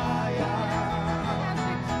him higher.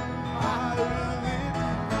 I will lift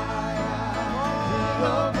him higher.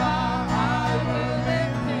 Jehovah, I will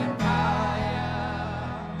lift him higher.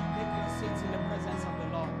 Take your seats in the presence of the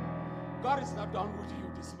Lord. God is not done with you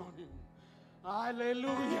this morning.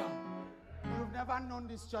 Hallelujah. You've never known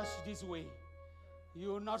this church this way.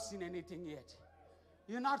 You've not seen anything yet.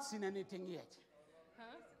 You've not seen anything yet.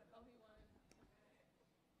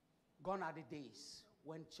 Gone are the days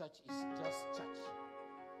when church is just church.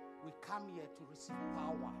 We come here to receive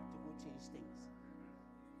power to go change things.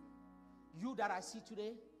 You that I see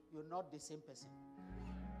today, you're not the same person.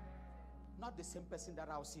 Not the same person that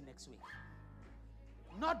I'll see next week.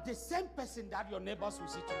 Not the same person that your neighbors will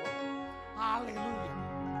see tomorrow. Hallelujah.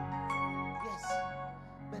 Yes.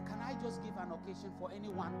 But can I just give an occasion for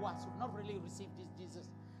anyone who has not really received this Jesus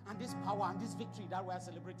and this power and this victory that we are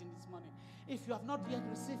celebrating this morning. If you have not yet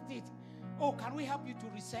received it, oh, can we help you to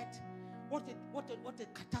reset? What a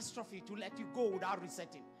catastrophe to let you go without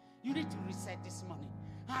resetting. You need to reset this morning.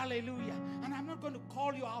 Hallelujah. And I'm not going to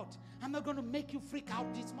call you out. I'm not going to make you freak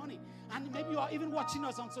out this morning. And maybe you are even watching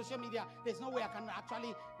us on social media. There's no way I can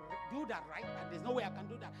actually do that, right? There's no way I can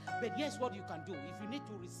do that. But here's what you can do. If you need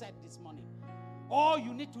to reset this morning, or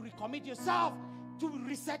you need to recommit yourself to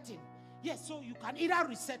resetting. Yes, so you can either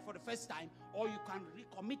reset for the first time, or you can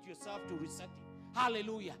recommit yourself to resetting.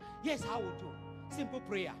 Hallelujah. Yes, how we do. Simple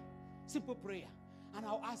prayer. Simple prayer. And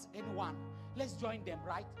I'll ask anyone, let's join them,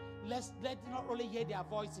 right? Let's not only hear their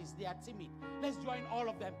voices, they are timid. Let's join all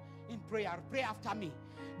of them in prayer. Pray after me.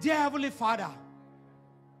 Dear Heavenly Father,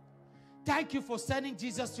 thank you for sending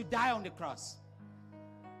Jesus to die on the cross,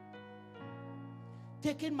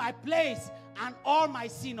 taking my place and all my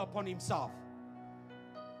sin upon himself.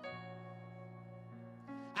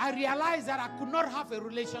 I realized that I could not have a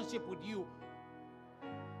relationship with you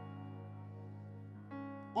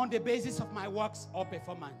on the basis of my works or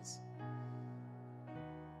performance.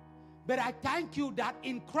 But I thank you that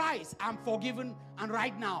in Christ I'm forgiven, and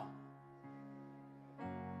right now,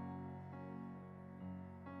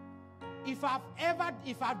 if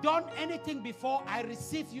I've done anything before I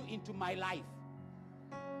receive you into my life,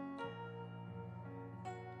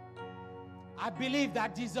 I believe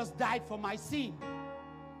that Jesus died for my sin,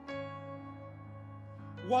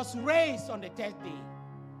 was raised on the third day,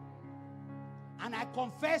 and I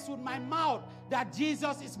confess with my mouth that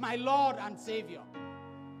Jesus is my Lord and Savior.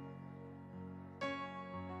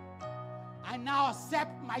 I now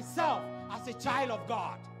accept myself as a child of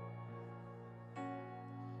God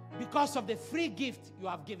because of the free gift you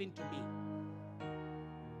have given to me.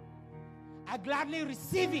 I gladly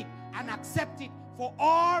receive it and accept it for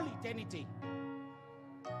all eternity.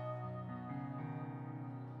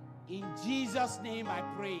 In Jesus' name I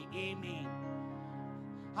pray. Amen.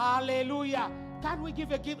 Hallelujah. Can we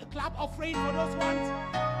give a clap offering for those ones?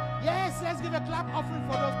 Yes, let's give a clap offering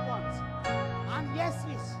for those ones. And yes,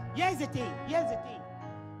 please. Here's the thing.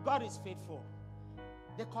 God is faithful.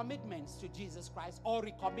 The commitments to Jesus Christ, or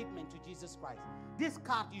recommitment to Jesus Christ. This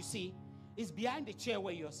card you see is behind the chair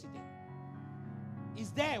where you're sitting. It's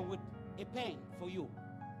there with a pen for you.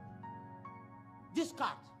 This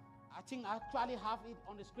card, I think I actually have it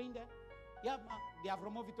on the screen there. Yeah, they have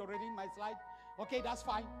removed it already in my slide. Okay, that's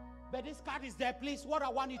fine. But this card is there. Please, what I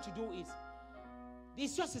want you to do is,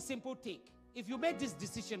 it's just a simple tick. If you made this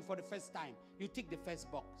decision for the first time, you tick the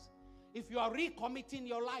first box. If you are recommitting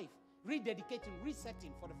your life, rededicating,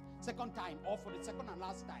 resetting for the second time, or for the second and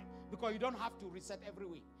last time, because you don't have to reset every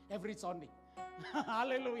week, every Sunday.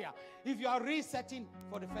 Hallelujah. If you are resetting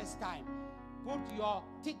for the first time,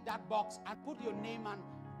 tick that box and put your name and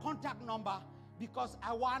contact number, because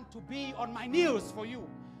I want to be on my knees for you,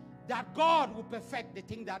 that God will perfect the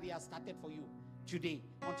thing that he has started for you today,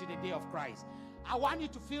 until the day of Christ. I want you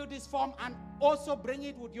to fill this form and also bring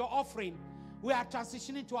it with your offering. We are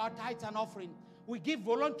transitioning to our tithes and offering. We give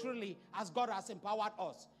voluntarily as God has empowered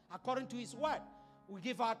us, according to his word. We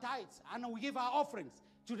give our tithes and we give our offerings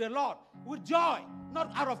to the Lord with joy,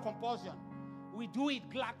 not out of compulsion. We do it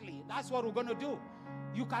gladly. That's what we're going to do.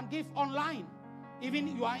 You can give online. Even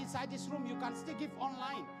if you are inside this room, you can still give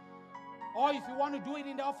online. Or if you want to do it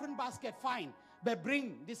in the offering basket, fine. But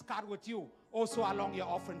bring this card with you also along your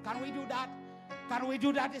offering. Can we do that? Can we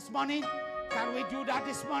do that this morning? Can we do that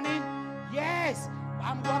this morning? Yes.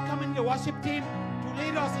 I'm welcoming the worship team to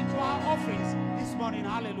lead us into our offerings this morning.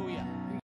 Hallelujah.